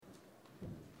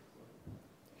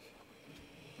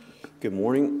Good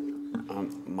morning.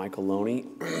 I'm Michael Loney.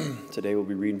 Today we'll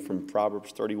be reading from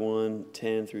Proverbs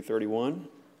 31:10 through 31,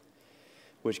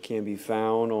 which can be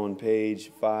found on page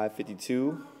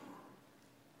 552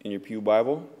 in your Pew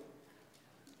Bible.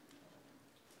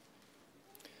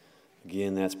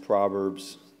 Again, that's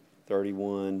Proverbs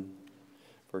 31,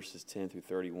 verses 10 through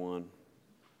 31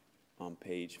 on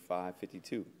page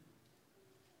 552.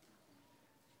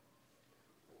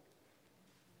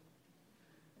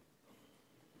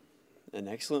 An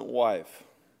excellent wife,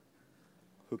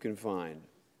 who can find?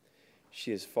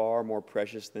 She is far more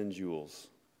precious than jewels.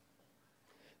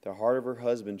 The heart of her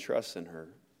husband trusts in her,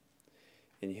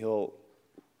 and he'll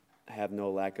have no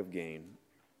lack of gain.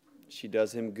 She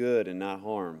does him good and not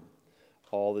harm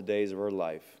all the days of her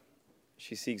life.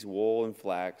 She seeks wool and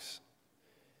flax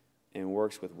and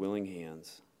works with willing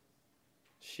hands.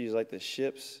 She is like the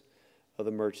ships of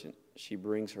the merchant. She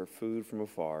brings her food from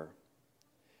afar.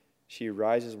 She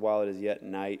rises while it is yet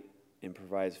night and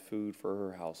provides food for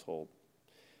her household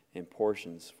and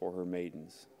portions for her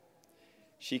maidens.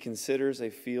 She considers a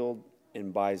field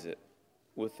and buys it.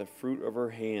 With the fruit of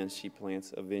her hands she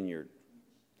plants a vineyard.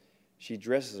 She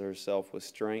dresses herself with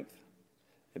strength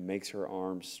and makes her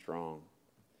arms strong.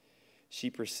 She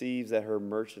perceives that her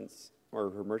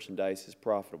merchandise is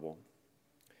profitable.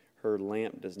 Her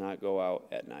lamp does not go out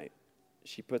at night.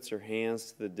 She puts her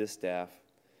hands to the distaff,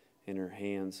 and her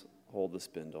hands hold the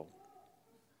spindle.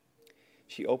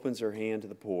 She opens her hand to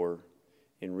the poor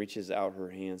and reaches out her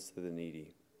hands to the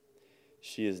needy.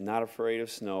 She is not afraid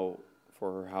of snow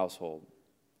for her household,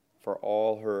 for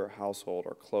all her household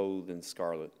are clothed in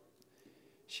scarlet.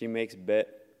 She makes bed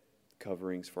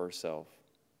coverings for herself.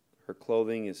 Her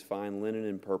clothing is fine linen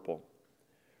and purple.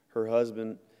 Her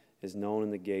husband is known in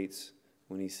the gates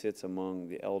when he sits among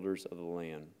the elders of the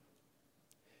land.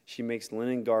 She makes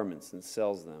linen garments and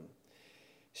sells them.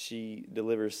 She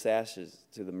delivers sashes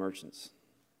to the merchants.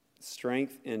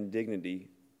 Strength and dignity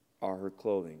are her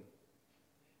clothing,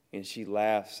 and she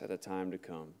laughs at the time to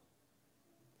come.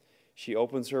 She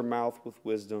opens her mouth with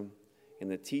wisdom,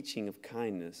 and the teaching of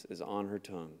kindness is on her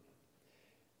tongue.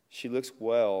 She looks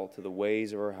well to the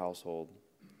ways of her household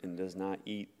and does not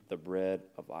eat the bread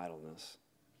of idleness.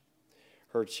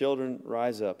 Her children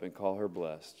rise up and call her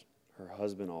blessed. Her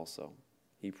husband also,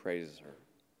 he praises her.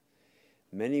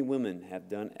 Many women have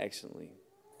done excellently,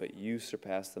 but you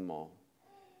surpass them all.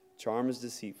 Charm is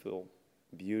deceitful,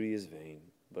 beauty is vain,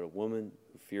 but a woman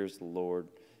who fears the Lord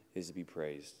is to be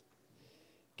praised.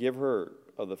 Give her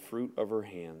of the fruit of her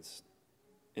hands,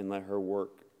 and let her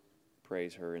work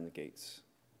praise her in the gates.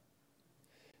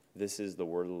 This is the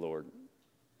word of the Lord.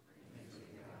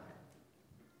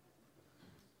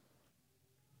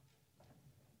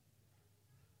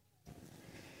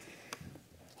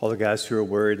 All the guys who are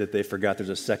worried that they forgot there's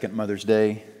a second Mother's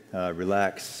Day,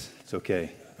 relax. It's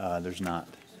okay. There's not.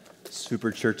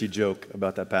 Super churchy joke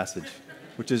about that passage,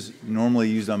 which is normally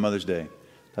used on Mother's Day.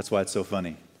 That's why it's so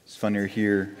funny. It's funnier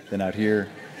here than out here.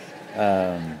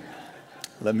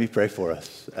 Let me pray for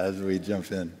us as we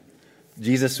jump in.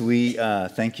 Jesus, we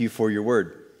thank you for your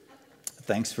word.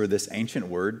 Thanks for this ancient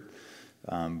word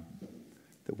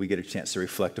that we get a chance to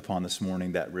reflect upon this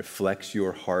morning, that reflects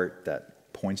your heart, that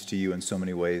points to you in so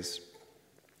many ways,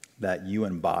 that you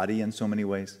embody in so many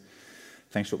ways.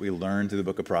 Thanks for what we learned through the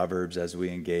book of Proverbs as we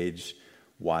engage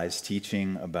wise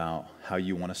teaching about how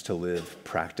you want us to live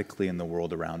practically in the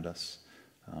world around us.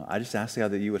 I just ask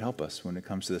God that you would help us when it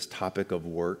comes to this topic of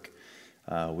work.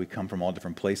 We come from all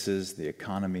different places. The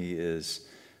economy is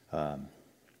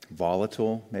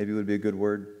volatile, maybe would be a good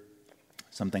word.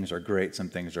 Some things are great, some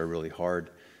things are really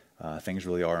hard. Things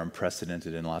really are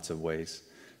unprecedented in lots of ways.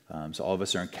 So all of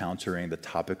us are encountering the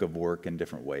topic of work in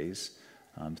different ways.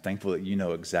 I'm thankful that you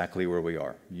know exactly where we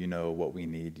are. You know what we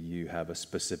need. You have a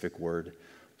specific word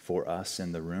for us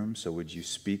in the room. So would you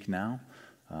speak now?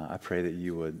 I pray that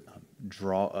you would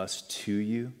draw us to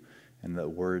you, and that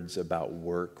words about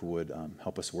work would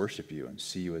help us worship you and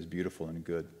see you as beautiful and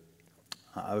good.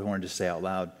 I wanted to say out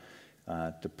loud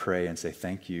to pray and say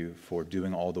thank you for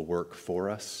doing all the work for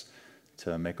us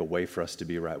to make a way for us to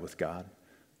be right with God.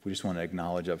 We just want to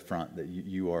acknowledge up front that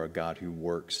you are a God who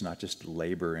works not just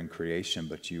labor in creation,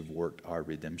 but you've worked our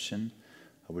redemption,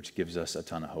 which gives us a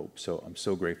ton of hope. So I'm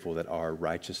so grateful that our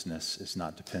righteousness is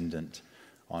not dependent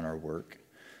on our work.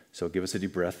 So give us a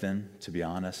deep breath in, to be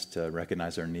honest, to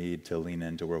recognize our need, to lean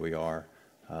into where we are.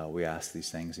 We ask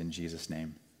these things in Jesus'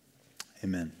 name.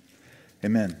 Amen.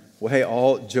 Amen. Well, hey,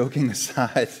 all joking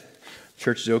aside,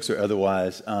 church jokes or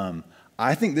otherwise,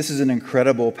 I think this is an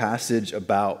incredible passage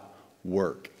about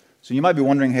work. So you might be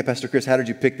wondering, hey, Pastor Chris, how did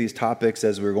you pick these topics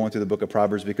as we were going through the book of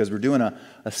Proverbs? Because we're doing a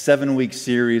 7-week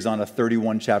series on a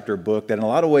 31-chapter book that in a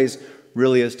lot of ways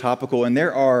really is topical. And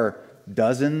there are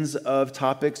dozens of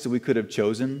topics that we could have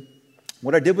chosen.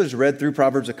 What I did was read through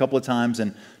Proverbs a couple of times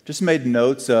and just made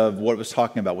notes of what it was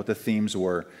talking about, what the themes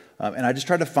were. And I just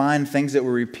tried to find things that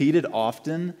were repeated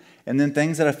often and then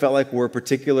things that I felt like were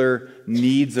particular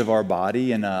needs of our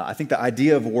body. And I think the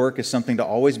idea of work is something to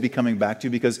always be coming back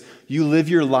to because you live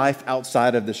your life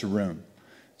outside of this room.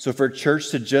 So for a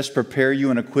church to just prepare you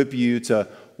and equip you to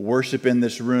worship in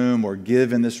this room or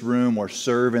give in this room or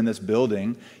serve in this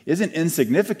building isn't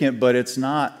insignificant, but it's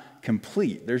not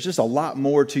complete. There's just a lot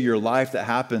more to your life that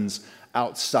happens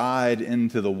outside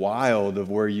into the wild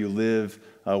of where you live,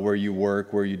 where you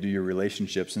work, where you do your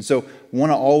relationships. And so we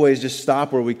want to always just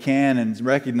stop where we can and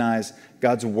recognize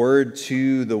God's word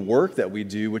to the work that we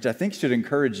do, which I think should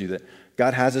encourage you that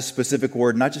God has a specific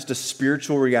word, not just a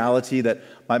spiritual reality that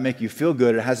might make you feel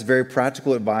good. It has very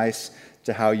practical advice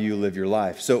to how you live your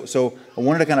life. So I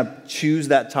wanted to kind of choose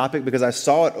that topic because I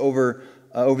saw it over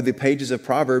the pages of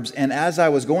Proverbs. And as I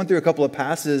was going through a couple of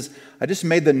passages, I just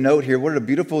made the note here, what a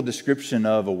beautiful description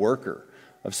of a worker,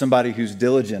 of somebody who's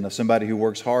diligent, of somebody who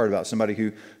works hard, about somebody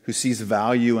who sees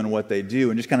value in what they do,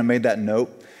 and just kind of made that note.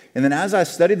 And then as I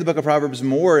studied the book of Proverbs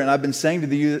more, and I've been saying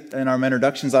to you in our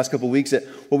introductions last couple of weeks that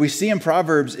what we see in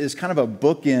Proverbs is kind of a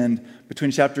bookend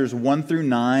between chapters 1 through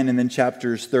 9 and then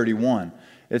chapters 31.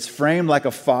 It's framed like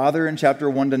a father in chapter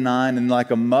 1 to 9 and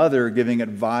like a mother giving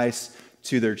advice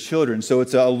to their children. So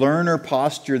it's a learner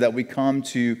posture that we come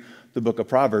to the book of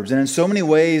Proverbs. And in so many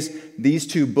ways, these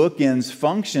two bookends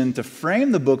function to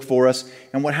frame the book for us.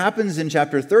 And what happens in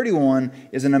chapter 31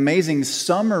 is an amazing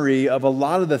summary of a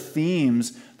lot of the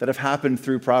themes that have happened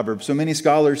through Proverbs. So many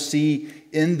scholars see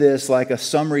in this like a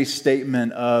summary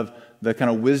statement of the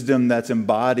kind of wisdom that's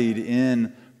embodied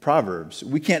in Proverbs.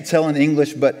 We can't tell in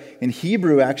English, but in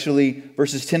Hebrew, actually,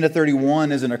 verses 10 to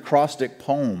 31 is an acrostic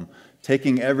poem,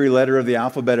 taking every letter of the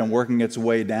alphabet and working its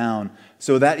way down.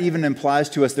 So that even implies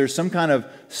to us there's some kind of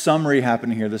summary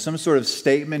happening here. There's some sort of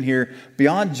statement here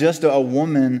beyond just a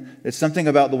woman. It's something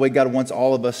about the way God wants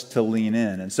all of us to lean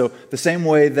in. And so the same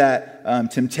way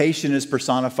that temptation is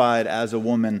personified as a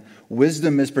woman,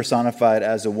 wisdom is personified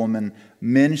as a woman.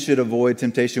 Men should avoid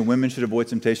temptation. Women should avoid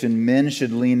temptation. Men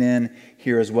should lean in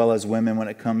here as well as women when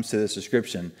it comes to this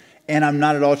description. And I'm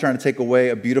not at all trying to take away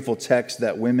a beautiful text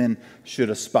that women should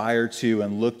aspire to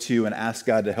and look to and ask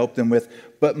God to help them with.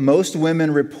 But most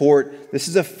women report this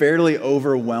is a fairly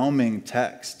overwhelming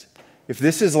text. If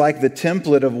this is like the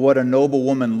template of what a noble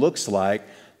woman looks like,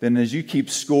 then as you keep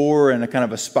score and kind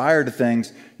of aspire to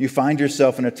things, you find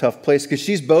yourself in a tough place because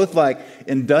she's both like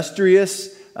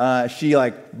industrious, she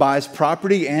like buys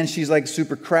property, and she's like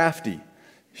super crafty.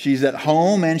 She's at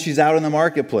home and she's out in the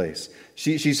marketplace.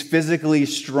 She's physically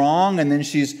strong, and then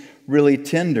she's really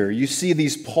tender. You see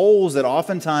these poles that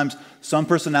oftentimes some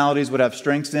personalities would have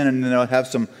strengths in and then they'll have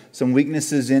some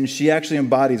weaknesses in. She actually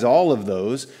embodies all of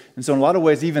those. And so in a lot of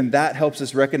ways, even that helps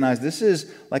us recognize this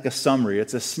is like a summary.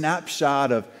 It's a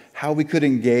snapshot of how we could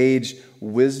engage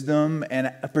wisdom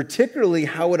and particularly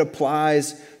how it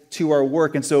applies to our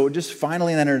work. And so just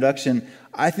finally in that introduction,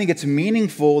 I think it's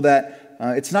meaningful that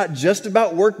it's not just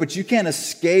about work, but you can't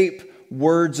escape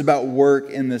words about work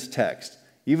in this text.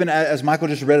 Even as Michael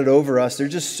just read it over us,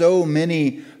 there's just so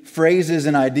many phrases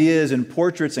and ideas and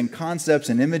portraits and concepts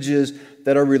and images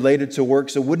that are related to work.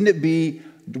 So wouldn't it be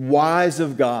wise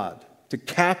of God to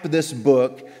cap this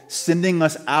book, sending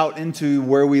us out into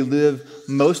where we live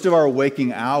most of our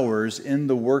waking hours in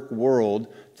the work world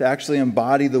to actually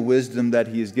embody the wisdom that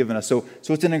He has given us? So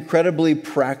it's an incredibly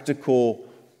practical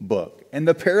book. And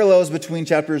the parallels between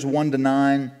chapters 1 to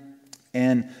 9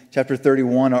 and chapter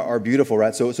 31 are beautiful,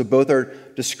 right? So both are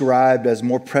described as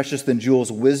more precious than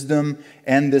jewels. Wisdom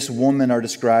and this woman are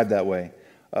described that way.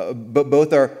 But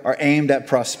both are aimed at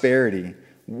prosperity.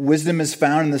 Wisdom is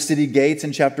found in the city gates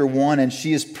in chapter 1, and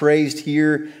she is praised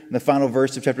here in the final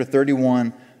verse of chapter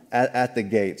 31 at the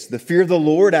gates. The fear of the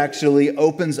Lord actually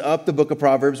opens up the book of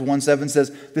Proverbs. 1:7 says,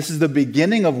 this is the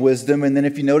beginning of wisdom. And then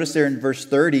if you notice there in verse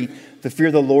 30, the fear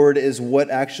of the Lord is what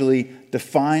actually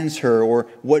defines her or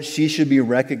what she should be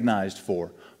recognized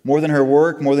for. More than her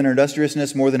work, more than her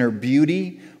industriousness, more than her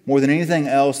beauty, more than anything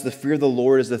else, the fear of the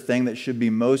Lord is the thing that should be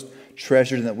most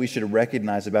treasured and that we should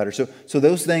recognize about her. So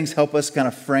those things help us kind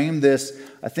of frame this,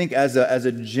 I think, as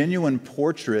a genuine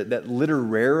portrait that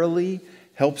literarily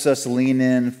helps us lean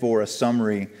in for a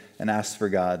summary and ask for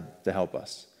God to help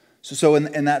us. So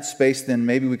in that space, then,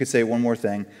 maybe we could say one more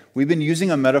thing. We've been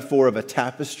using a metaphor of a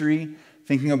tapestry,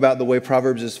 thinking about the way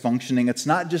Proverbs is functioning. It's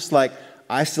not just like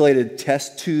isolated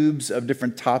test tubes of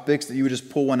different topics that you would just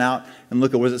pull one out and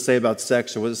look at what does it say about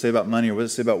sex, or what does it say about money, or what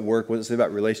does it say about work, what does it say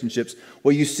about relationships.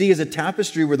 What you see is a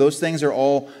tapestry where those things are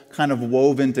all kind of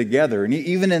woven together. And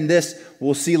even in this,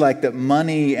 we'll see like that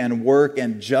money and work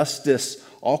and justice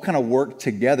all kind of work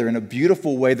together in a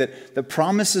beautiful way that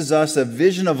promises us a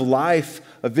vision of life,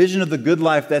 a vision of the good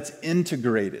life that's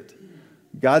integrated.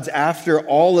 God's after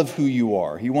all of who you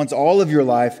are. He wants all of your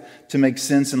life to make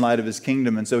sense in light of his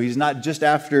kingdom. And so he's not just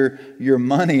after your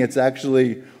money. It's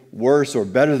actually worse or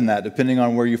better than that, depending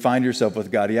on where you find yourself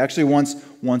with God. He actually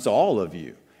wants all of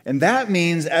you. And that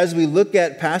means as we look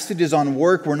at passages on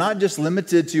work, we're not just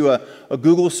limited to a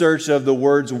Google search of the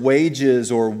words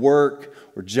wages or work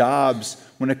or jobs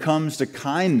when it comes to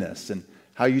kindness and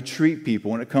how you treat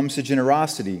people, when it comes to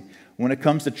generosity, when it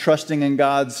comes to trusting in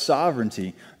God's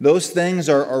sovereignty. Those things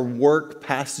are work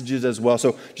passages as well.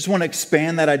 So just want to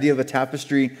expand that idea of a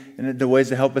tapestry in the ways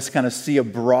to help us kind of see a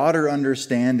broader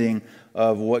understanding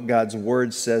of what God's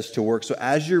word says to work. So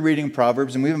as you're reading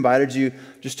Proverbs, and we've invited you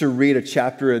just to read a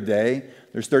chapter a day.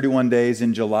 There's 31 days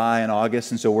in July and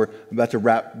August, and so we're about to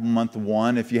wrap month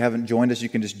 1. If you haven't joined us, you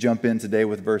can just jump in today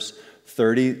with verse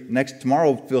 30.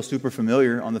 Tomorrow will feel super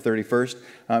familiar on the 31st,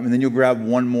 and then you'll grab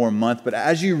one more month. But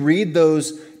as you read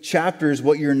those chapters,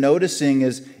 what you're noticing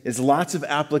is lots of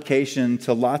application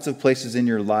to lots of places in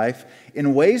your life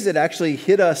in ways that actually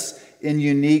hit us in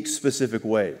unique, specific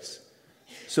ways.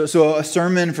 So a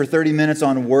sermon for 30 minutes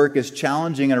on work is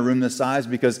challenging in a room this size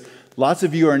because lots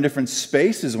of you are in different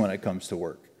spaces when it comes to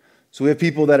work. So we have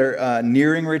people that are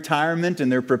nearing retirement and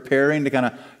they're preparing to kind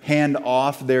of hand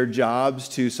off their jobs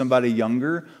to somebody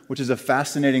younger, which is a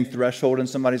fascinating threshold in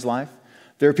somebody's life.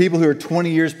 There are people who are 20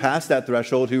 years past that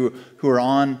threshold who are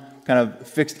on kind of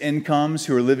fixed incomes,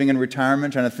 who are living in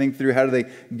retirement, trying to think through how do they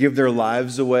give their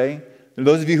lives away. There are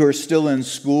those of you who are still in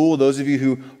school, those of you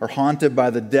who are haunted by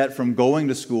the debt from going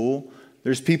to school.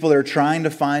 There's people that are trying to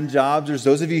find jobs. There's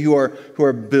those of you who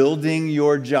are building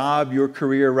your job, your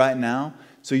career right now.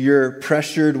 So you're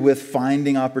pressured with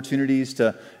finding opportunities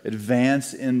to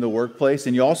advance in the workplace.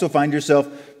 And you also find yourself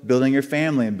building your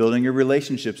family and building your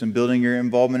relationships and building your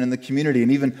involvement in the community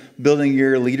and even building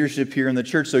your leadership here in the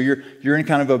church. So you're in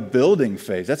kind of a building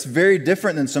phase. That's very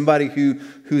different than somebody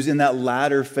who's in that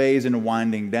latter phase and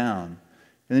winding down.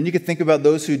 And then you could think about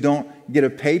those who don't get a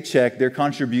paycheck. Their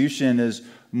contribution is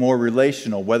more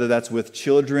relational, whether that's with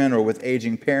children or with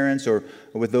aging parents or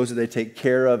with those that they take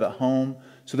care of at home.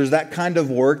 So there's that kind of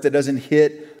work that doesn't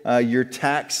hit your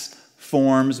tax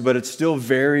forms, but it's still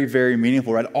very, very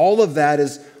meaningful, right? All of that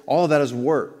is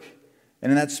work.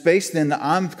 And in that space, then,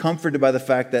 I'm comforted by the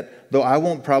fact that though I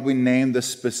won't probably name the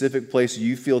specific place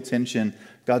you feel tension,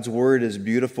 God's word is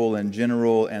beautiful and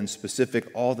general and specific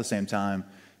all at the same time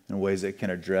in ways that can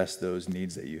address those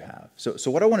needs that you have. So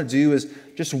what I want to do is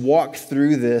just walk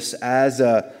through this as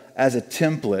a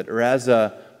template or as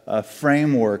a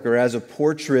framework or as a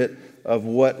portrait of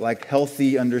what like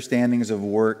healthy understandings of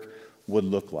work would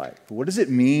look like. What does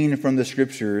it mean from the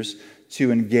scriptures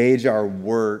to engage our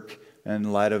work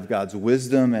in light of God's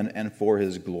wisdom and for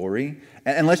his glory?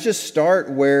 And let's just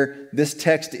start where this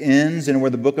text ends and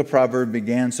where the book of Proverbs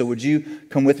began. So would you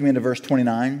come with me into verse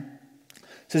 29? It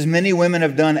says, "Many women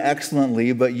have done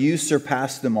excellently, but you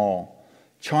surpass them all.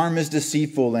 Charm is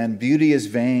deceitful and beauty is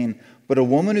vain, but a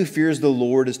woman who fears the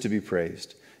Lord is to be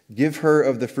praised. Give her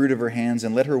of the fruit of her hands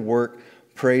and let her work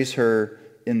praise her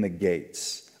in the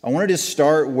gates." I wanted to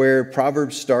start where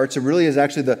Proverbs starts. It really is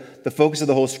actually the focus of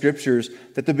the whole scriptures,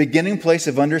 that the beginning place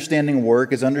of understanding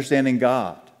work is understanding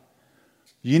God.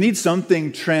 You need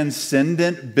something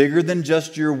transcendent, bigger than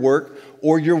just your work,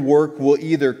 or your work will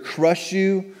either crush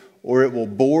you or it will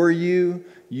bore you.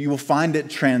 You will find it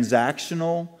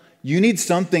transactional. You need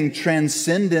something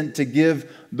transcendent to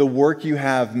give the work you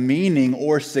have meaning,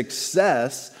 or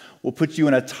success will put you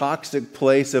in a toxic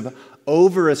place of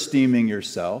overesteeming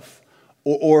yourself,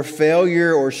 or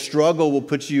failure or struggle will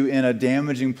put you in a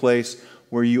damaging place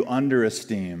where you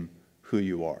underesteem who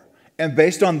you are. And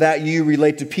based on that, you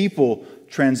relate to people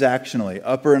transactionally,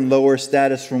 upper and lower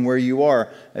status from where you are,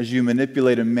 as you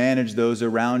manipulate and manage those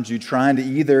around you, trying to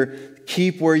either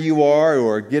keep where you are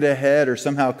or get ahead or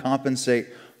somehow compensate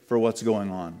for what's going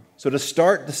on. So to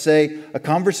start to say a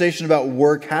conversation about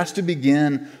work has to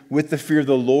begin with the fear of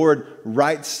the Lord,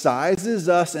 right sizes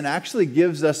us and actually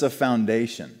gives us a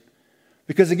foundation.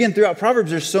 Because again, throughout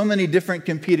Proverbs, there's so many different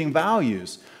competing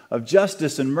values of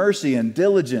justice and mercy and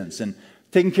diligence and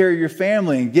taking care of your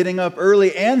family and getting up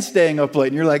early and staying up late.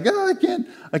 And you're like, oh,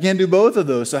 I can't do both of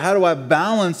those. So how do I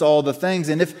balance all the things?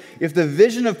 And if the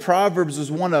vision of Proverbs was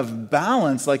one of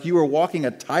balance, like you were walking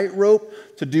a tightrope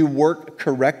to do work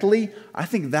correctly, I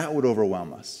think that would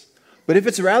overwhelm us. But if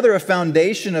it's rather a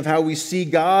foundation of how we see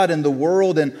God and the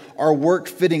world and our work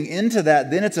fitting into that,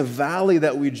 then it's a valley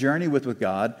that we journey with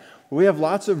God, where we have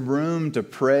lots of room to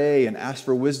pray and ask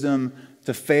for wisdom,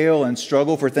 to fail and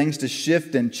struggle, for things to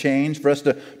shift and change, for us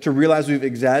to realize we've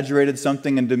exaggerated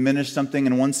something and diminished something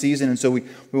in one season, and so we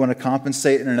want to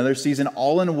compensate in another season,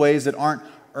 all in ways that aren't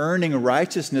earning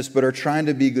righteousness, but are trying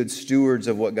to be good stewards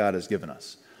of what God has given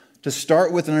us. To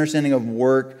start with an understanding of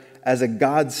work as a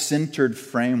God-centered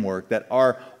framework, that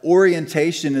our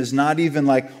orientation is not even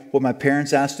like what my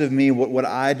parents asked of me, what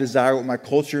I desire, what my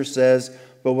culture says,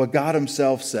 but what God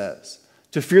himself says.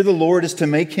 To fear the Lord is to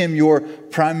make him your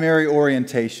primary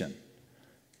orientation.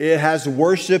 It has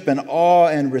worship and awe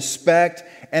and respect,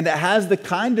 and it has the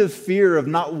kind of fear of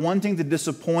not wanting to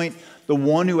disappoint the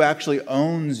one who actually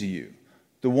owns you,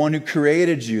 the one who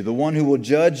created you, the one who will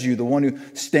judge you, the one who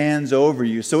stands over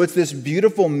you. So it's this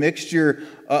beautiful mixture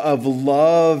of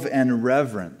love and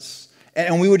reverence.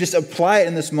 And we would just apply it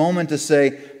in this moment to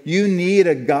say, you need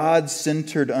a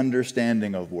God-centered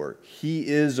understanding of work. He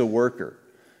is a worker.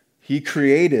 He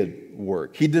created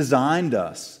work. He designed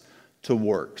us to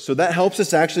work. So that helps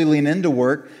us actually lean into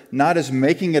work, not as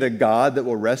making it a God that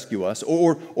will rescue us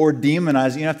or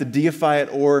demonize it. You don't have to deify it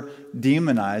or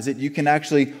demonize it. You can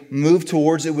actually move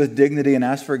towards it with dignity and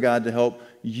ask for God to help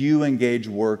you engage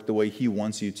work the way he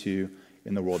wants you to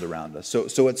in the world around us.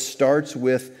 So it starts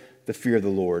with the fear of the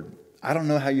Lord. I don't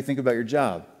know how you think about your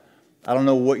job. I don't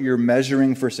know what you're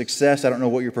measuring for success. I don't know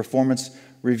what your performance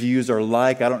reviews are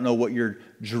like. I don't know what you're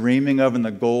dreaming of and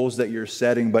the goals that you're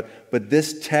setting, but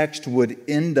this text would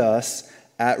end us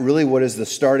at really what is the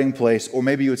starting place, or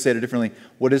maybe you would say it differently,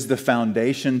 what is the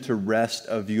foundation to rest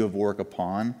a view of work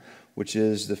upon, which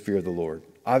is the fear of the Lord.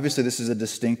 Obviously, this is a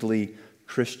distinctly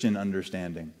Christian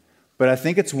understanding, but I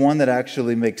think it's one that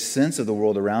actually makes sense of the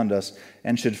world around us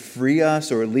and should free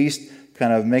us, or at least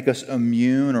kind of make us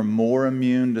immune or more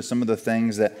immune to some of the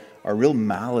things that are real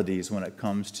maladies when it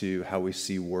comes to how we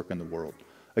see work in the world.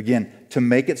 Again, to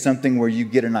make it something where you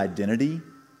get an identity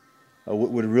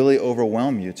would really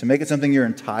overwhelm you. To make it something you're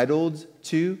entitled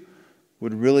to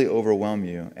would really overwhelm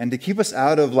you. And to keep us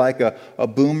out of like a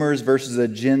boomers versus a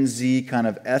Gen Z kind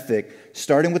of ethic,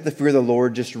 starting with the fear of the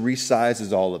Lord just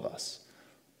resizes all of us.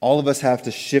 All of us have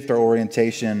to shift our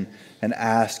orientation and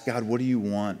ask, God, what do you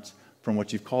want from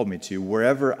what you've called me to,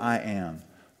 wherever I am,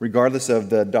 regardless of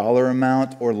the dollar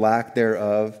amount or lack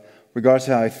thereof, regardless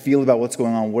of how I feel about what's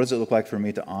going on, what does it look like for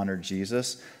me to honor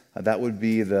Jesus? That would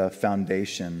be the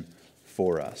foundation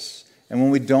for us. And when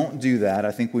we don't do that,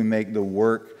 I think we make the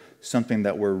work something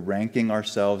that we're ranking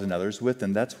ourselves and others with,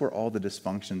 and that's where all the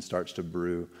dysfunction starts to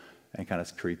brew and kind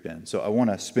of creep in. So I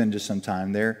want to spend just some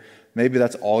time there. Maybe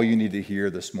that's all you need to hear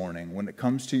this morning. When it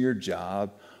comes to your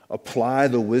job, apply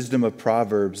the wisdom of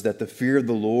Proverbs that the fear of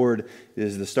the Lord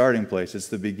is the starting place. It's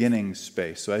the beginning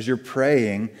space. So as you're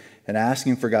praying and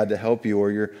asking for God to help you,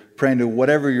 or you're praying to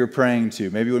whatever you're praying to,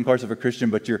 maybe you wouldn't call yourself a Christian,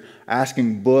 but you're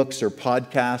asking books or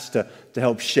podcasts to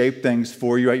help shape things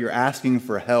for you, right? You're asking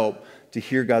for help to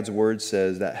hear God's word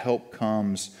says that help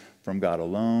comes from God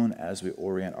alone as we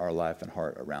orient our life and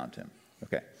heart around him.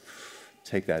 Okay,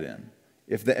 take that in.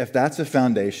 If that's a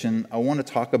foundation, I want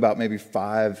to talk about maybe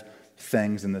 5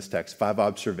 things in this text, 5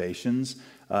 observations,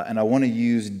 and I want to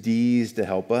use D's to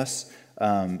help us.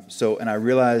 And I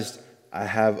realized I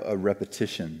have a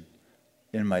repetition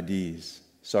in my D's.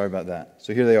 Sorry about that.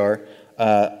 So here they are.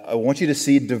 I want you to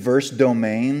see diverse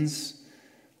domains.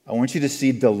 I want you to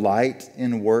see delight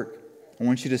in work. I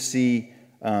want you to see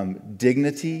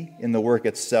dignity in the work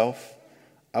itself.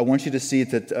 I want you to see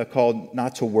that called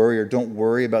not to worry or don't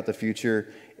worry about the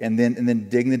future, and then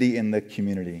dignity in the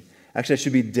community. Actually, it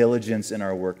should be diligence in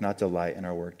our work, not delight in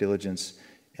our work. Diligence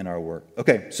in our work.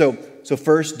 Okay, so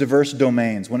first, diverse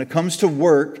domains. When it comes to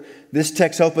work, this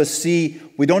text helps us see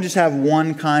we don't just have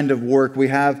one kind of work, we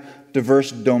have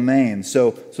diverse domains.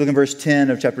 So look in verse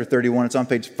 10 of chapter 31. It's on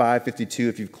page 552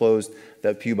 if you've closed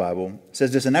that Pew Bible. It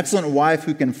says this, an excellent wife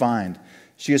who can find.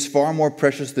 She is far more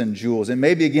precious than jewels. And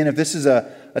maybe, again, if this is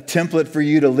a template for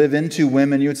you to live into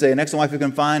women, you would say an excellent wife who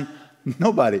can find.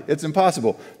 Nobody. It's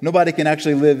impossible. Nobody can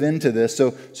actually live into this.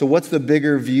 So what's the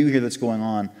bigger view here that's going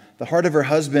on? The heart of her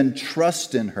husband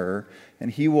trusts in her, and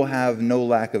he will have no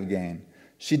lack of gain.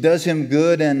 She does him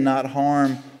good and not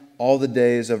harm all the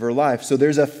days of her life. So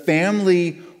there's a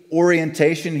family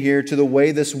orientation here to the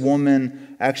way this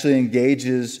woman actually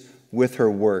engages with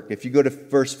her work. If you go to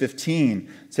verse 15,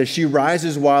 it says, she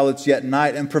rises while it's yet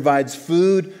night and provides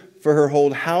food for her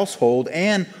whole household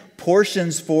and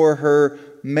portions for her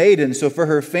maiden. So for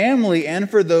her family and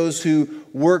for those who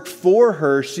work for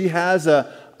her, she has an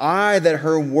eye that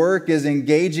her work is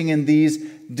engaging in these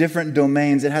different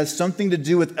domains. It has something to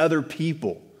do with other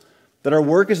people. That our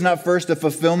work is not first a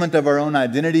fulfillment of our own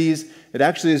identities. It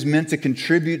actually is meant to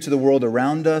contribute to the world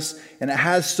around us, and it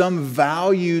has some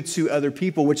value to other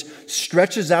people, which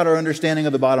stretches out our understanding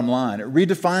of the bottom line. It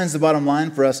redefines the bottom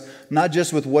line for us, not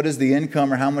just with what is the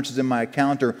income or how much is in my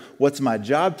account or what's my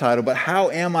job title, but how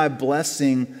am I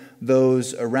blessing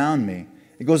those around me?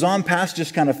 It goes on past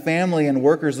just kind of family and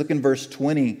workers. Look in verse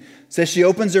 20. It says she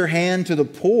opens her hand to the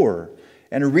poor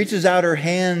and reaches out her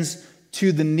hands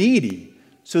to the needy.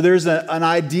 So there's an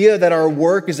idea that our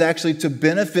work is actually to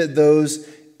benefit those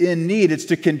in need. It's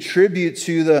to contribute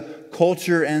to the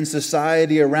culture and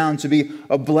society around, to be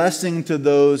a blessing to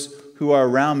those who are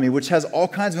around me, which has all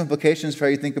kinds of implications for how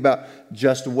you think about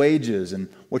just wages and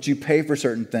what you pay for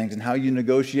certain things and how you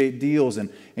negotiate deals and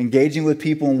engaging with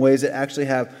people in ways that actually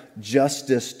have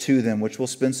justice to them, which we'll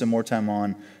spend some more time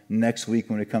on next week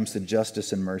when it comes to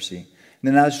justice and mercy. And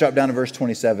then now let's drop down to verse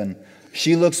 27.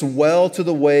 She looks well to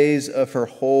the ways of her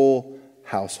whole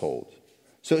household.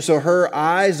 So her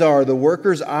eyes are, the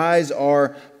worker's eyes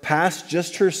are past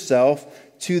just herself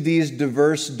to these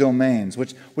diverse domains,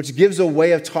 which gives a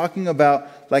way of talking about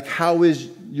like how is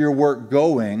your work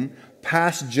going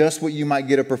past just what you might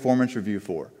get a performance review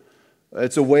for.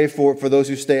 It's a way for those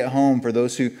who stay at home, for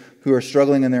those who are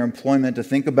struggling in their employment to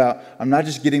think about, I'm not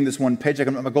just getting this one paycheck.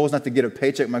 My goal is not to get a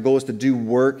paycheck. My goal is to do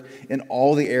work in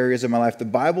all the areas of my life. The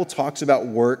Bible talks about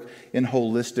work in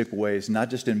holistic ways, not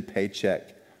just in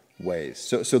paycheck ways.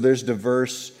 So there's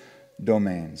diverse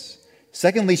domains.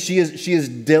 Secondly, she is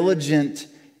diligent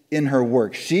in her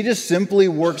work. She just simply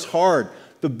works hard.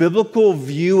 The biblical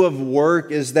view of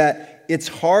work is that it's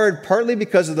hard partly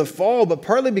because of the fall, but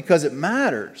partly because it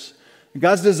matters.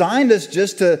 God's designed us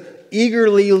just to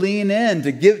eagerly lean in,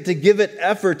 to give it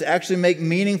effort, to actually make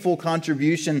meaningful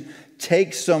contribution,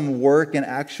 takes some work and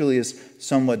actually is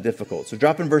somewhat difficult. So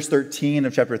drop in verse 13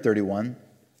 of chapter 31.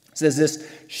 It says this,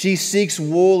 she seeks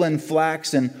wool and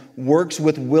flax and works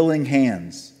with willing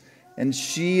hands. And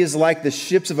she is like the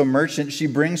ships of a merchant. She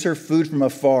brings her food from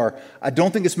afar. I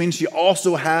don't think this means she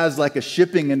also has like a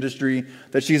shipping industry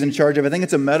that she's in charge of. I think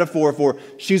it's a metaphor for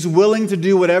she's willing to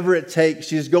do whatever it takes.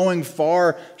 She's going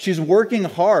far. She's working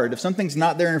hard. If something's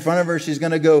not there in front of her, she's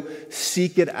going to go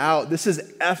seek it out. This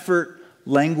is effort,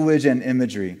 language, and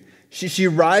imagery. She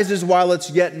rises while it's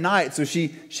yet night. So she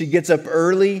gets up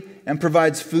early and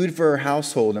provides food for her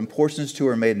household and portions to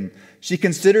her maiden. She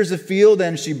considers a field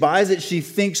and she buys it. She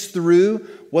thinks through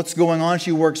what's going on.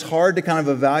 She works hard to kind of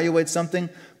evaluate something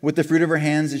with the fruit of her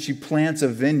hands, and she plants a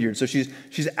vineyard. So she's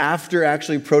after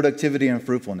actually productivity and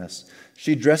fruitfulness.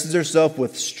 She dresses herself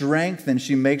with strength and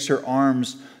she makes her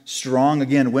arms strong.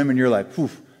 Again, women, you're like, whew,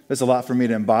 that's a lot for me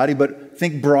to embody, but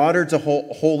think broader to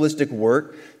holistic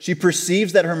work. She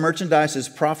perceives that her merchandise is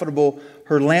profitable.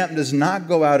 Her lamp does not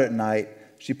go out at night.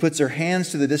 She puts her hands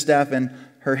to the distaff and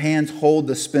her hands hold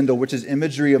the spindle, which is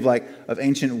imagery of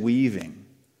ancient weaving.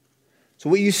 So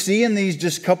what you see in these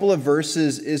just couple of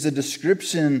verses is a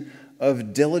description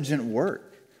of diligent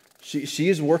work. She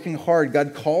is working hard.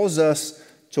 God calls us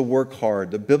to work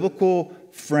hard. The biblical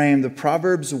frame, the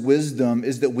Proverbs wisdom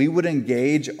is that we would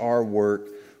engage our work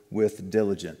with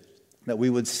diligence, that we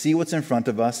would see what's in front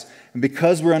of us, and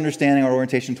because we're understanding our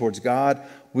orientation towards God,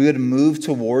 we would move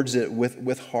towards it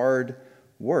with hard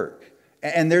work.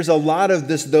 And there's a lot of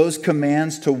those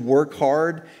commands to work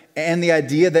hard, and the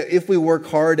idea that if we work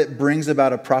hard, it brings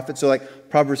about a profit. So like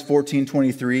Proverbs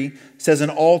 14:23 says, in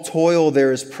all toil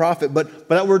there is profit, but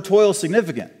that word toil is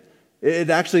significant.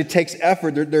 It actually takes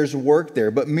effort. There's work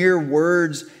there, but mere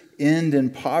words end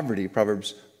in poverty,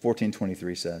 Proverbs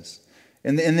 14:23 says.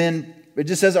 And then it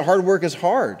just says that hard work is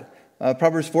hard.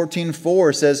 Proverbs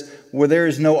 14:4 says, where there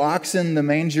is no oxen, the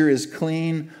manger is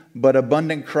clean, but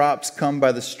abundant crops come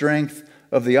by the strength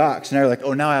of the ox. And now you're like,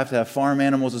 oh, now I have to have farm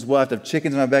animals as well. I have to have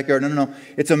chickens in my backyard. No.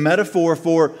 It's a metaphor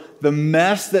for the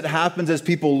mess that happens as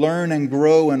people learn and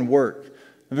grow and work.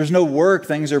 If there's no work,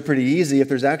 things are pretty easy. If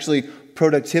there's actually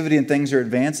productivity and things are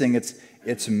advancing,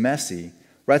 it's messy,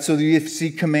 right? So you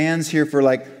see commands here for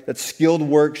like that skilled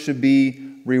work should be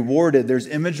rewarded. There's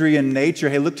imagery in nature.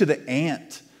 Hey, look to the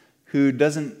ant who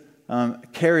doesn't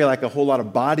carry like a whole lot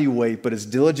of body weight, but is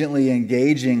diligently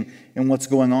engaging in what's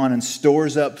going on and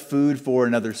stores up food for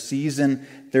another season.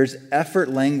 There's effort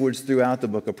language throughout the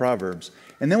book of Proverbs.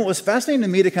 And then what was fascinating to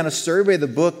me to kind of survey the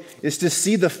book is to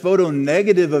see the photo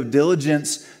negative of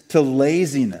diligence to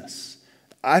laziness.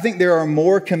 I think there are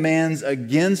more commands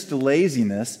against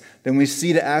laziness than we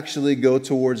see to actually go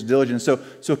towards diligence.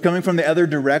 So coming from the other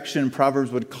direction,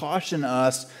 Proverbs would caution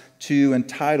us to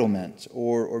entitlement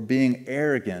or being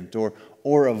arrogant or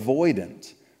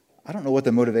avoidant. I don't know what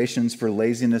the motivations for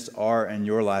laziness are in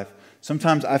your life.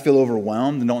 Sometimes I feel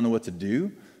overwhelmed and don't know what to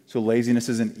do, so laziness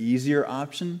is an easier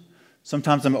option.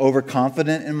 Sometimes I'm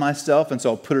overconfident in myself, and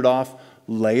so I'll put it off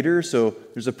later. So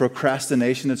there's a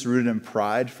procrastination that's rooted in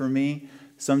pride for me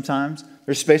sometimes.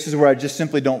 There's spaces where I just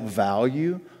simply don't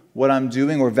value what I'm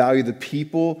doing or value the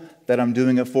people that I'm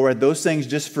doing it for. Those things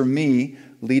just for me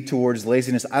lead towards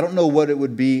laziness. I don't know what it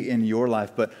would be in your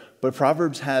life, but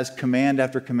Proverbs has command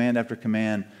after command after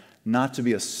command not to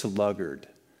be a sluggard,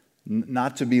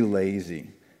 not to be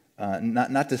lazy,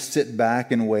 not to sit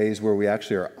back in ways where we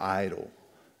actually are idle.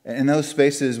 In those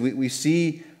spaces, we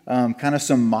see kind of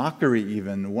some mockery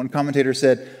even. One commentator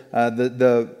said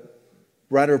the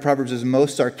writer of Proverbs is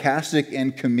most sarcastic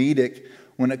and comedic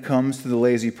when it comes to the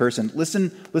lazy person.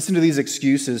 Listen to these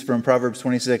excuses from Proverbs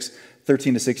 26,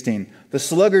 13 to 16. The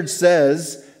sluggard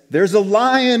says, "There's a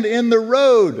lion in the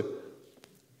road."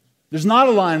 There's not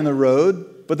a lion in the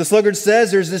road, but the sluggard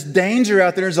says there's this danger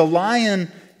out there. There's a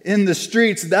lion in the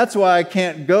streets. That's why I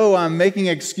can't go. I'm making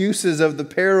excuses of the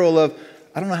peril of,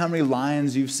 I don't know how many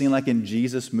lions you've seen like in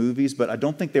Jesus movies, but I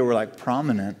don't think they were like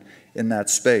prominent in that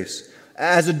space.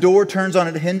 As a door turns on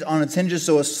its hinges,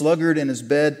 so a sluggard in his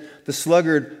bed, the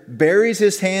sluggard buries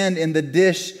his hand in the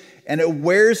dish and it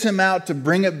wears him out to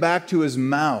bring it back to his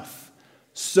mouth.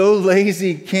 So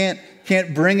lazy, can't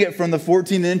bring it from the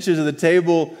 14 inches of the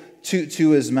table to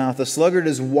his mouth. The sluggard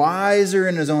is wiser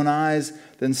in his own eyes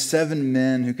than 7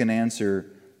 men who can answer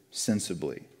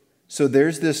sensibly. So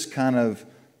there's this kind of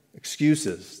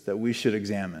excuses that we should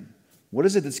examine. What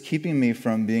is it that's keeping me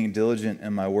from being diligent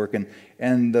in my work?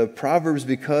 And the Proverbs,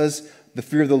 because the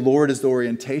fear of the Lord is the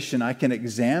orientation, I can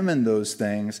examine those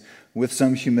things with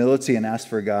some humility and ask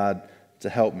for God to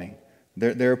help me.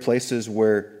 There are places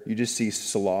where you just see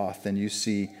sloth and you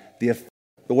see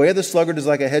the way of the sluggard is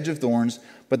like a hedge of thorns,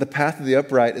 but the path of the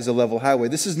upright is a level highway.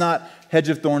 This is not hedge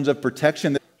of thorns of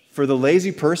protection. For the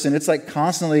lazy person, it's like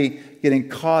constantly getting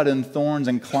caught in thorns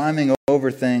and climbing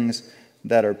over things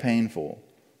that are painful.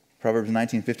 Proverbs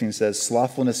 19:15 says,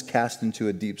 "Slothfulness cast into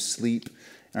a deep sleep,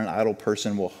 and an idle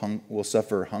person will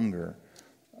suffer hunger."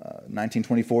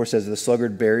 19:24 says, "The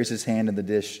sluggard buries his hand in the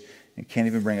dish and can't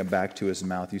even bring it back to his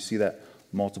mouth." You see that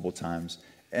multiple times.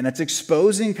 And it's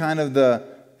exposing kind of the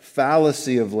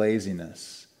fallacy of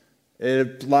laziness.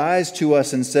 It lies to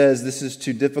us and says this is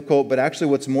too difficult, but actually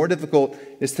what's more difficult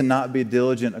is to not be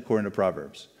diligent according to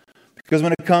Proverbs. Because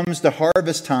when it comes to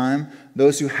harvest time,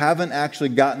 those who haven't actually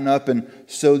gotten up and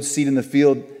sowed seed in the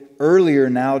field earlier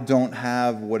now don't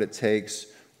have what it takes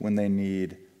when they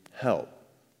need help.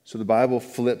 So the Bible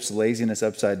flips laziness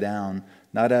upside down,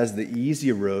 not as the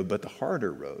easy road, but the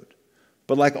harder road.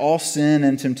 But like all sin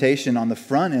and temptation, on the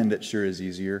front end it sure is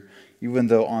easier, even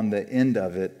though on the end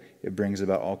of it, it brings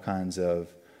about all kinds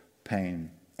of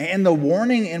pain. And the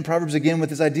warning in Proverbs, again, with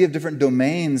this idea of different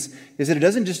domains, is that it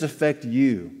doesn't just affect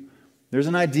you. There's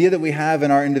an idea that we have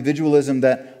in our individualism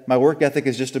that my work ethic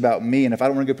is just about me, and if I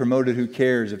don't want to get promoted, who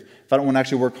cares? If I don't want to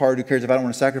actually work hard, who cares? If I don't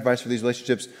want to sacrifice for these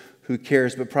relationships, who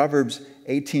cares? But Proverbs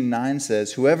 18:9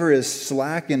 says, "Whoever is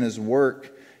slack in his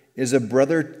work is a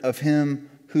brother of him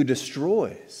who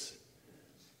destroys."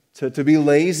 To be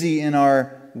lazy in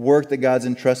our work that God's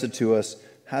entrusted to us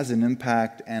has an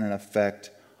impact and an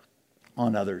effect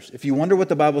on others. If you wonder what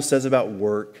the Bible says about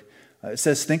work, it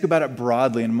says think about it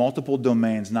broadly in multiple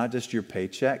domains, not just your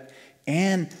paycheck.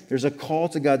 And there's a call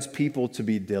to God's people to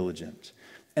be diligent.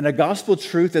 And a gospel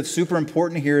truth that's super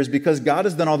important here is because God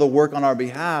has done all the work on our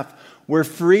behalf, we're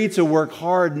free to work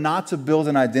hard not to build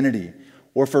an identity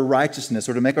or for righteousness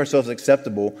or to make ourselves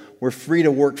acceptable. We're free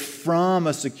to work from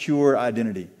a secure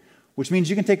identity, which means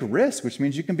you can take risks, which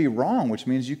means you can be wrong, which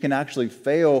means you can actually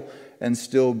fail and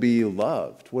still be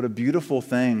loved. What a beautiful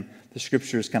thing the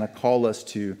scriptures kind of call us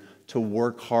to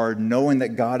work hard, knowing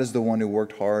that God is the one who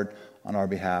worked hard on our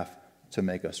behalf to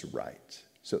make us right.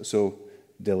 So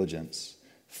diligence.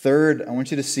 Third, I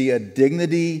want you to see a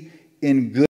dignity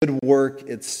in good work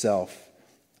itself.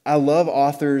 I love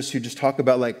authors who just talk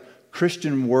about like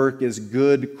Christian work is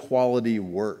good quality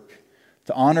work.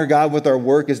 To honor God with our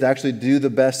work is to actually do the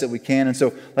best that we can. And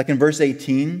so like in verse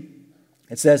 18,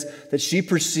 it says that she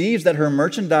perceives that her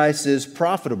merchandise is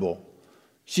profitable.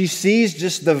 She sees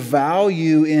just the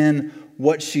value in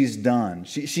what she's done.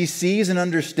 She sees and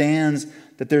understands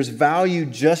that there's value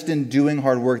just in doing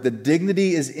hard work. The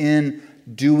dignity is in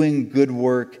doing good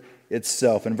work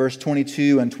itself. In verse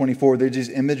 22 and 24, there's this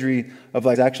imagery of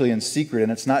like actually in secret,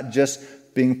 and it's not just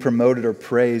being promoted or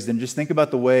praised. And just think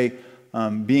about the way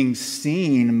being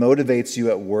seen motivates you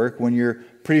at work when you're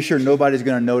pretty sure nobody's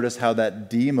going to notice how that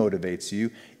demotivates you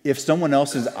if someone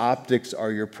else's optics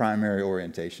are your primary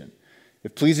orientation.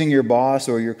 If pleasing your boss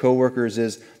or your coworkers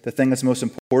is the thing that's most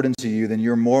important to you, then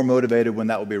you're more motivated when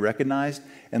that will be recognized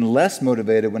and less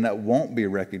motivated when that won't be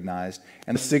recognized.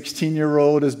 And the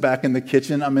 16-year-old is back in the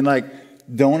kitchen. I mean, like,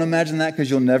 don't imagine that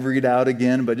because you'll never eat out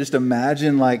again, but just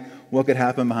imagine like what could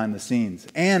happen behind the scenes.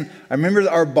 And I remember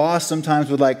our boss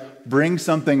sometimes would like bring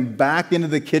something back into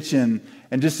the kitchen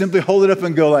and just simply hold it up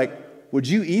and go like, would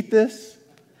you eat this?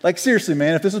 Like, seriously,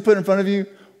 man, if this was put in front of you,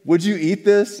 would you eat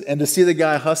this? And to see the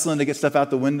guy hustling to get stuff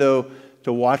out the window,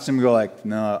 to watch them go like,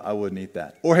 no, I wouldn't eat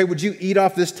that. Or, hey, would you eat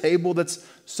off this table that's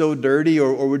so dirty?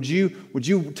 Or would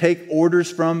you take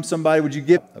orders from somebody? Would you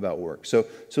give about work? So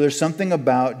there's something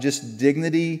about just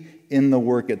dignity in the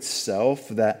work itself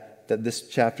that this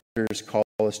chapters call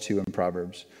us to in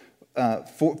Proverbs.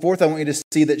 Fourth, I want you to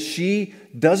see that she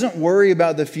doesn't worry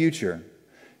about the future.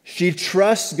 She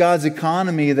trusts God's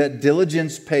economy that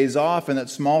diligence pays off and that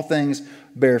small things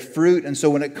bear fruit. And so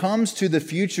when it comes to the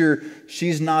future,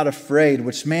 she's not afraid,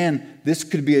 which, man, this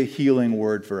could be a healing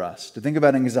word for us. To think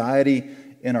about anxiety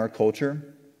in our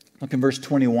culture. Look in verse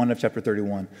 21 of chapter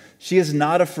 31. She is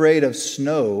not afraid of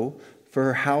snow for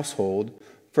her household,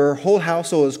 for her whole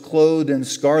household is clothed in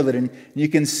scarlet. And you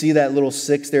can see that little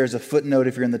 6 there as a footnote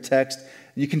if you're in the text.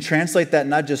 You can translate that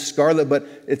not just scarlet, but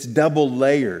it's double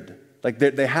layered. Like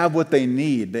they have what they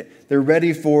need. They're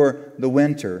ready for the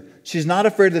winter. She's not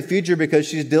afraid of the future because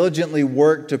she's diligently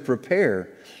worked to prepare.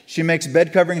 She makes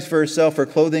bed coverings for herself. Her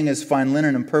clothing is fine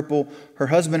linen and purple. Her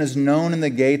husband is known in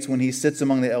the gates when he sits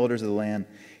among the elders of the land.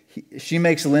 She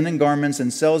makes linen garments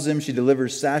and sells them. She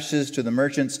delivers sashes to the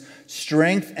merchants.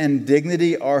 Strength and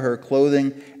dignity are her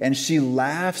clothing, and she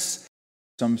laughs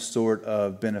some sort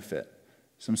of benefit,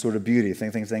 some sort of beauty.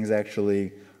 Things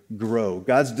actually grow.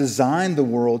 God's designed the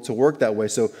world to work that way.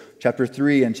 So chapter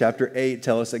 3 and chapter 8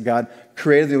 tell us that God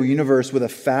created the universe with a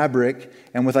fabric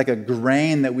and with like a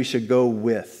grain that we should go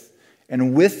with.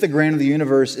 And with the grain of the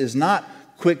universe is not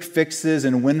quick fixes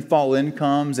and windfall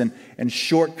incomes and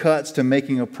shortcuts to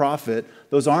making a profit.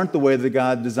 Those aren't the way that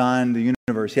God designed the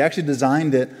universe. He actually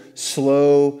designed it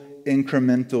slow,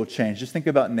 incremental change. Just think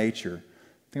about nature.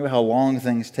 Think about how long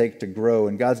things take to grow.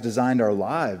 And God's designed our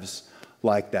lives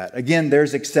like that. Again,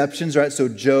 there's exceptions, right? So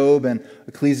Job and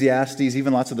Ecclesiastes,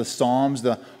 even lots of the Psalms,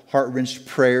 the heart-wrenched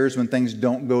prayers when things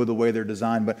don't go the way they're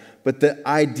designed. But the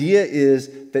idea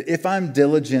is that if I'm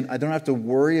diligent, I don't have to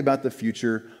worry about the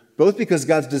future, both because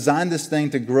God's designed this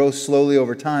thing to grow slowly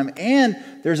over time, and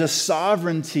there's a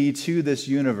sovereignty to this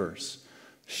universe.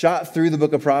 Shot through the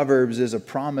book of Proverbs is a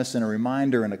promise and a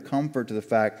reminder and a comfort to the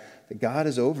fact that God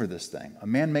is over this thing. A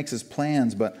man makes his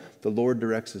plans, but the Lord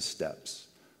directs his steps.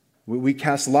 We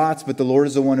cast lots, but the Lord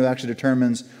is the one who actually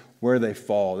determines where they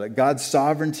fall. That God's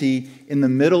sovereignty in the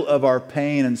middle of our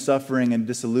pain and suffering and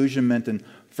disillusionment and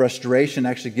frustration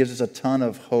actually gives us a ton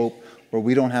of hope where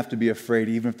we don't have to be afraid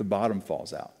even if the bottom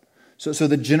falls out. So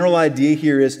the general idea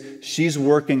here is she's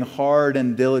working hard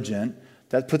and diligent.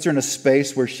 That puts her in a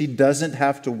space where she doesn't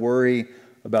have to worry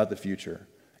about the future.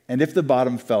 And if the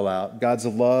bottom fell out, God's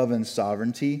love and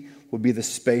sovereignty would be the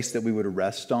space that we would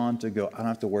rest on to go, I don't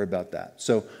have to worry about that.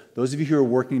 So those of you who are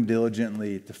working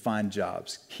diligently to find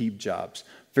jobs, keep jobs,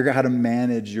 figure out how to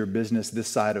manage your business this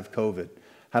side of COVID,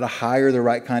 how to hire the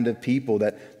right kind of people,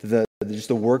 that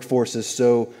the workforce is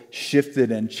so shifted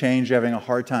and changed, you're having a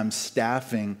hard time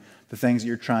staffing the things that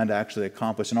you're trying to actually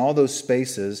accomplish. And all those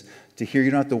spaces to hear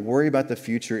you don't have to worry about the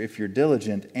future if you're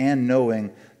diligent and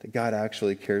knowing that God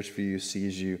actually cares for you,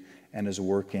 sees you, and is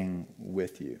working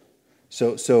with you.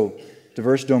 So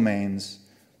diverse domains,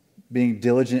 being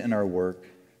diligent in our work,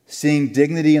 seeing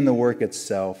dignity in the work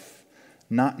itself,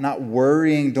 not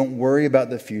worrying, don't worry about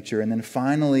the future. And then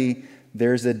finally,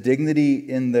 there's a dignity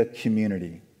in the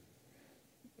community.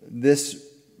 This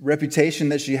reputation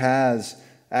that she has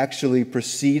actually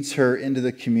precedes her into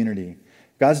the community.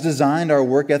 God's designed our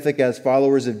work ethic as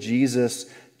followers of Jesus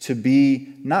to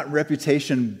be not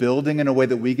reputation building in a way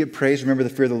that we get praised. Remember, the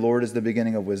fear of the Lord is the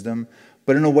beginning of wisdom,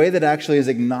 but in a way that actually is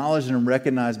acknowledged and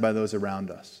recognized by those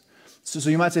around us. So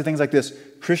you might say things like this: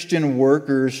 Christian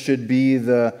workers should be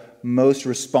the most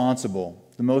responsible,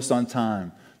 the most on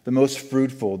time, the most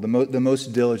fruitful, the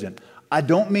most diligent. I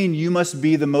don't mean you must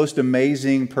be the most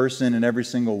amazing person in every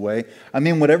single way. I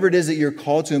mean whatever it is that you're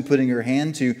called to and putting your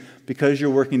hand to because you're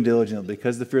working diligently,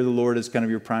 because the fear of the Lord is kind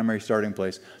of your primary starting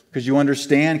place, because you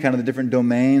understand kind of the different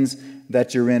domains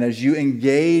that you're in. As you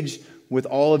engage with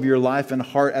all of your life and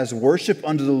heart as worship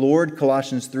unto the Lord,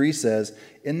 Colossians 3 says,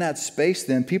 in that space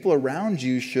then, people around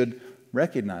you should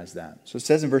recognize that. So it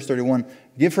says in verse 31,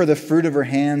 give her the fruit of her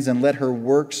hands and let her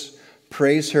works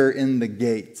praise her in the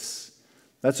gates.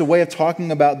 That's a way of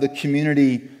talking about the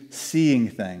community seeing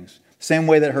things. Same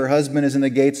way that her husband is in the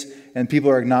gates and people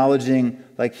are acknowledging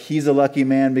like he's a lucky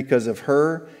man because of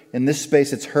her. In this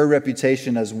space, it's her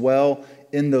reputation as well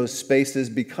in those spaces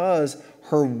because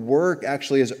her work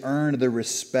actually has earned the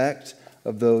respect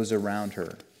of those around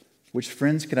her. Which,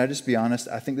 friends, can I just be honest?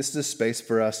 I think this is a space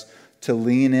for us to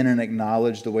lean in and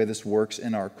acknowledge the way this works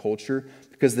in our culture,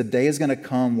 because the day is going to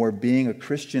come where being a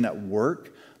Christian at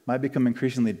work might become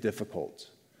increasingly difficult,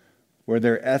 where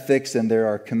there are ethics and there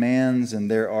are commands and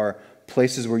there are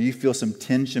places where you feel some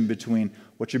tension between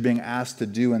what you're being asked to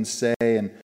do and say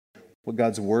and what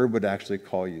God's word would actually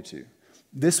call you to.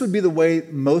 This would be the way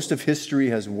most of history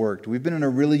has worked. We've been in a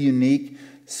really unique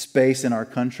space in our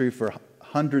country for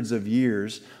hundreds of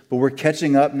years, but we're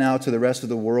catching up now to the rest of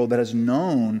the world that has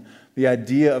known the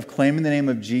idea of claiming the name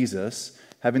of Jesus,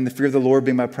 having the fear of the Lord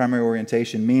being my primary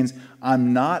orientation, means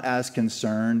I'm not as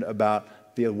concerned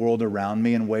about the world around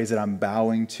me in ways that I'm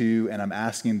bowing to and I'm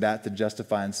asking that to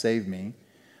justify and save me.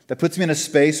 That puts me in a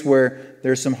space where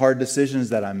there's some hard decisions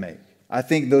that I make. I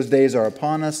think those days are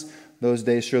upon us. Those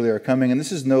days surely are coming. And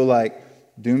this is no like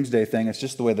doomsday thing. It's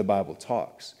just the way the Bible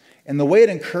talks. And the way it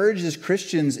encourages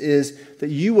Christians is that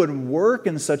you would work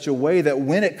in such a way that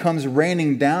when it comes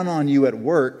raining down on you at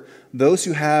work, those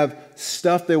who have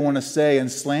stuff they want to say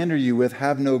and slander you with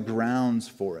have no grounds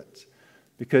for it.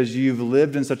 Because you've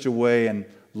lived in such a way and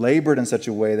labored in such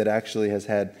a way that actually has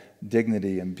had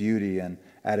dignity and beauty and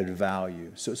added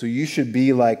value. So you should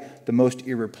be like the most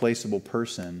irreplaceable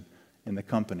person in the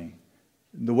company.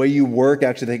 The way you work,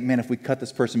 actually think, man, if we cut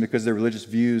this person because of their religious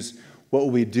views, what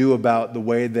will we do about the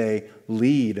way they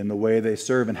lead and the way they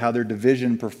serve and how their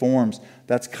division performs?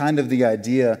 That's kind of the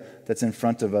idea that's in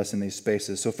front of us in these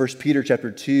spaces. So 1 Peter chapter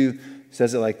 2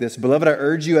 says it like this, Beloved, I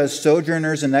urge you as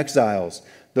sojourners and exiles,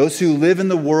 those who live in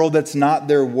the world that's not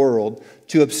their world,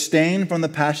 to abstain from the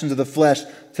passions of the flesh,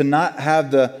 to not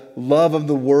have the love of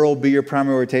the world be your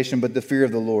primary orientation, but the fear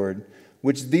of the Lord,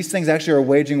 which these things actually are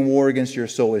waging war against your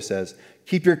soul, he says.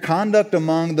 Keep your conduct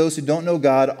among those who don't know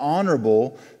God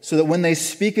honorable, so that when they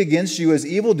speak against you as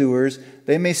evildoers,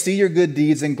 they may see your good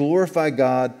deeds and glorify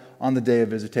God on the day of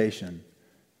visitation.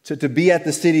 To be at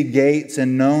the city gates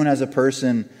and known as a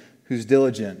person who's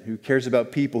diligent, who cares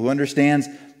about people, who understands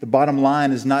the bottom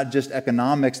line is not just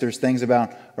economics, there's things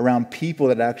around people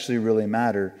that actually really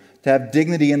matter. To have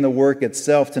dignity in the work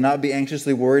itself, to not be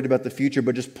anxiously worried about the future,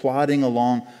 but just plodding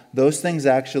along, those things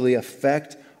actually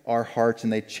affect our hearts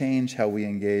and they change how we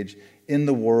engage in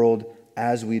the world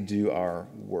as we do our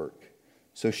work.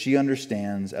 So she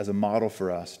understands as a model for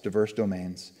us, diverse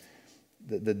domains,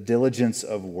 the diligence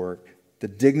of work, the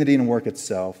dignity in work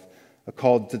itself, a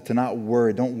call to not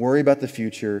worry. Don't worry about the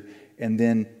future, and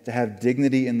then to have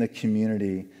dignity in the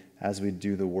community as we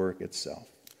do the work itself.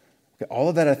 Okay, all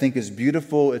of that I think is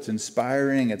beautiful, it's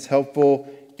inspiring, it's helpful,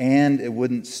 and it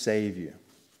wouldn't save you.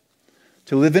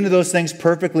 To live into those things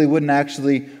perfectly wouldn't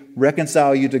actually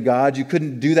reconcile you to God. You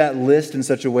couldn't do that list in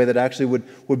such a way that actually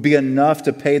would be enough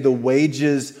to pay the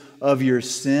wages of your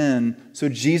sin. So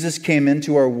Jesus came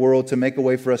into our world to make a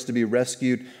way for us to be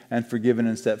rescued and forgiven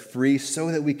and set free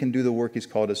so that we can do the work he's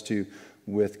called us to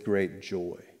with great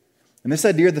joy. And this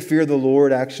idea of the fear of the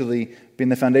Lord actually being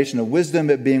the foundation of wisdom,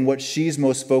 it being what she's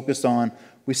most focused on,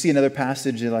 we see another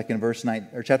passage like in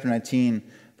chapter 19,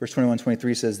 verse 21,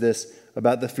 23 says this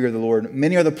about the fear of the Lord.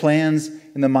 Many are the plans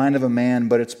in the mind of a man,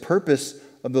 but it's the purpose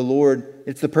of the Lord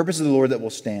that will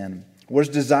stand. What is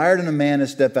desired in a man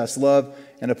is steadfast love,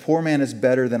 and a poor man is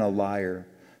better than a liar.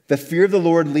 The fear of the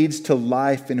Lord leads to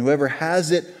life, and whoever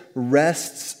has it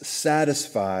rests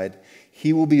satisfied.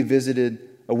 He will be visited,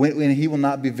 and he will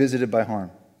not be visited by harm.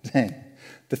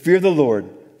 The fear of the Lord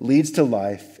leads to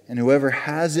life, and whoever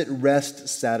has it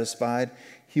rests satisfied.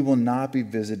 He will not be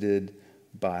visited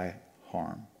by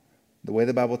harm. The way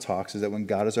the Bible talks is that when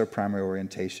God is our primary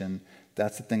orientation,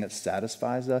 that's the thing that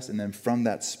satisfies us. And then from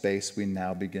that space, we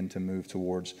now begin to move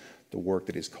towards the work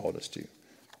that he's called us to.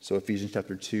 So Ephesians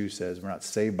chapter 2 says we're not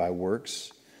saved by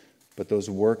works, but those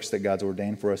works that God's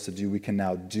ordained for us to do, we can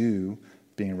now do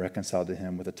being reconciled to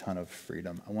him with a ton of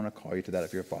freedom. I want to call you to that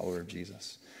if you're a follower of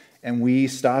Jesus. And we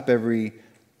stop every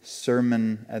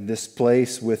sermon at this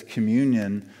place with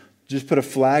communion, just put a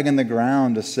flag in the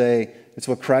ground to say, it's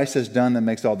what Christ has done that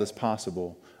makes all this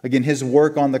possible. Again, his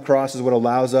work on the cross is what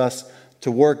allows us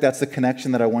to work. That's the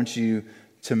connection that I want you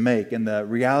to make. And the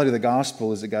reality of the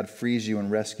gospel is that God frees you and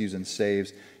rescues and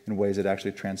saves in ways that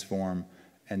actually transform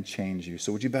and change you.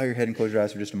 So would you bow your head and close your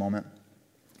eyes for just a moment?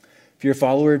 If you're a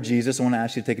follower of Jesus, I want to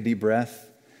ask you to take a deep breath.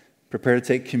 Prepare to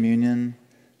take communion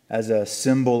as a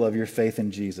symbol of your faith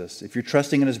in Jesus. If you're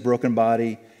trusting in his broken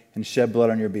body and shed blood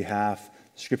on your behalf,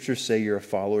 scriptures say you're a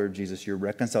follower of Jesus. You're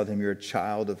reconciled to him. You're a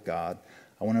child of God.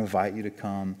 I want to invite you to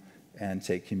come and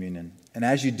take communion. And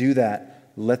as you do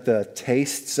that, let the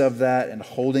tastes of that and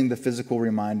holding the physical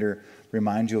reminder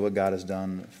remind you of what God has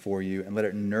done for you, and let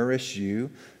it nourish you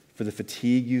for the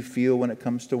fatigue you feel when it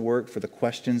comes to work, for the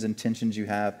questions and tensions you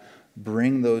have.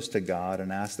 Bring those to God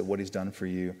and ask that what he's done for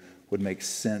you would make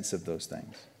sense of those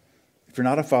things. If you're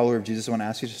not a follower of Jesus, I want to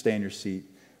ask you to stay in your seat.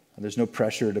 There's no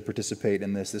pressure to participate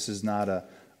in this. This is not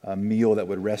a meal that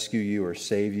would rescue you or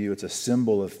save you. It's a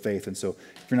symbol of faith. And so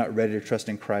if you're not ready to trust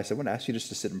in Christ, I want to ask you just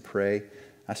to sit and pray.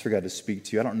 Ask for God to speak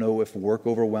to you. I don't know if work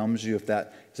overwhelms you, if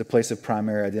that is a place of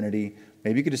primary identity.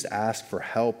 Maybe you could just ask for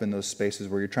help in those spaces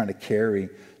where you're trying to carry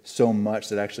so much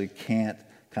that actually can't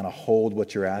kind of hold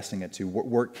what you're asking it to.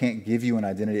 Work can't give you an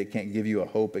identity. It can't give you a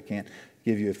hope. It can't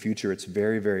give you a future. It's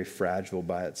very, very fragile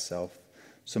by itself.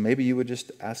 So maybe you would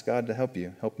just ask God to help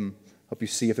you. Help you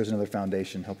see if there's another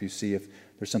foundation. Help you see if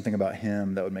there's something about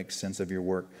him that would make sense of your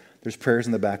work. There's prayers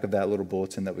in the back of that little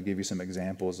bulletin that would give you some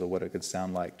examples of what it could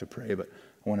sound like to pray, but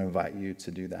I want to invite you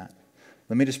to do that.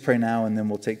 Let me just pray now, and then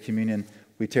we'll take communion.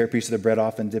 We tear a piece of the bread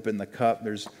off and dip it in the cup.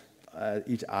 There's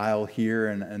each aisle here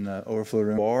in the overflow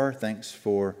room. Thanks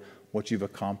for what you've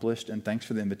accomplished, and thanks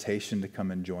for the invitation to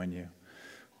come and join you.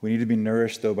 We need to be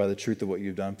nourished, though, by the truth of what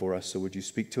you've done for us. So would you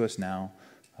speak to us now?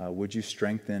 Would you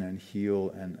strengthen and heal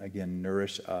and, again,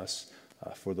 nourish us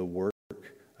for the work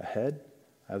ahead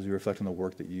as we reflect on the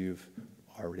work that you've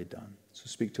already done. So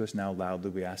speak to us now loudly,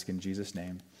 we ask in Jesus'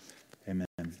 name. Amen.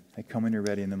 Hey, come when you're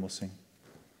ready, and then we'll sing.